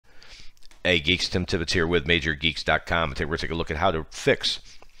Hey Geeks, Tim Tibbetts here with MajorGeeks.com. We're going to take a look at how to fix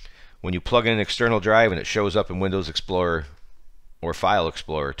when you plug in an external drive and it shows up in Windows Explorer or File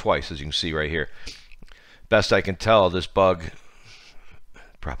Explorer twice, as you can see right here. Best I can tell, this bug,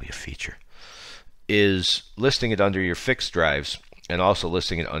 probably a feature, is listing it under your fixed drives and also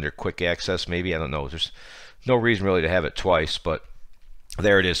listing it under quick access maybe. I don't know. There's no reason really to have it twice, but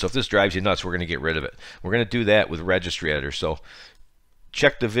there it is. So if this drives you nuts, we're going to get rid of it. We're going to do that with Registry Editor. So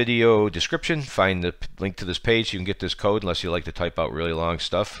check the video description, find the link to this page. You can get this code unless you like to type out really long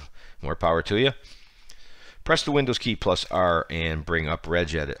stuff. More power to you. Press the Windows key plus R and bring up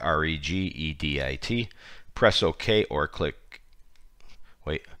Regedit, R-E-G-E-D-I-T. Press OK or click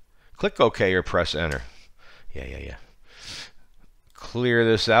OK or press Enter. Yeah. Clear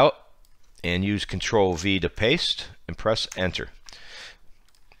this out and use Control V to paste and press Enter.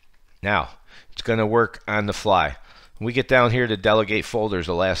 Now, it's going to work on the fly. When we get down here to delegate folders,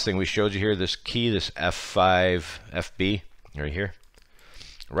 the last thing we showed you here, this key, this F5, FB, right here.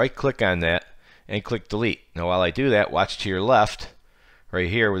 Right click on that and click delete. Now while I do that, watch to your left, right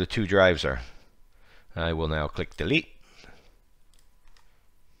here where the two drives are. I will now click delete.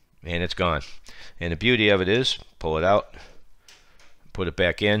 And it's gone. And the beauty of it is, pull it out, put it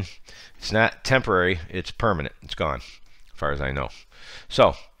back in. It's not temporary, it's permanent. It's gone, as far as I know.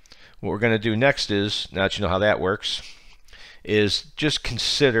 So, what we're going to do next is, now that you know how that works, is just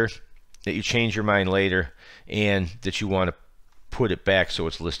consider that you change your mind later and that you want to put it back so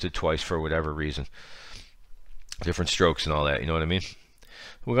it's listed twice for whatever reason. Different strokes and all that, you know what I mean?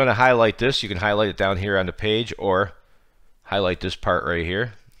 We're going to highlight this. You can highlight it down here on the page or highlight this part right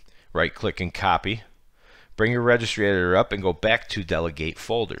here. Right click and copy. Bring your Registry Editor up and go back to Delegate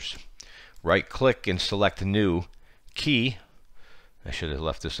Folders. Right click and select New Key. I should have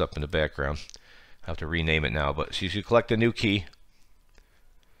left this up in the background. I have to rename it now, but so you should collect a new key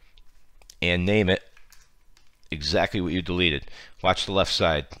and name it exactly what you deleted. Watch the left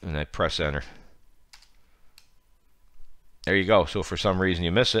side and I press Enter. There you go. So for some reason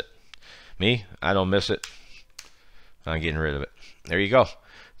you miss it. Me, I don't miss it. I'm getting rid of it. There you go.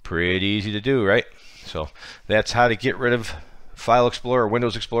 Pretty easy to do, right? So that's how to get rid of File Explorer or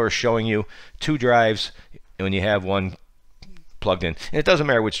Windows Explorer showing you two drives when you have one plugged in. And it doesn't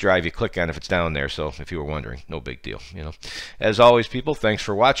matter which drive you click on if it's down there, so if you were wondering, no big deal, you know. As always, people, thanks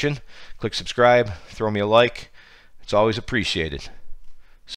for watching. Click subscribe, throw me a like. It's always appreciated.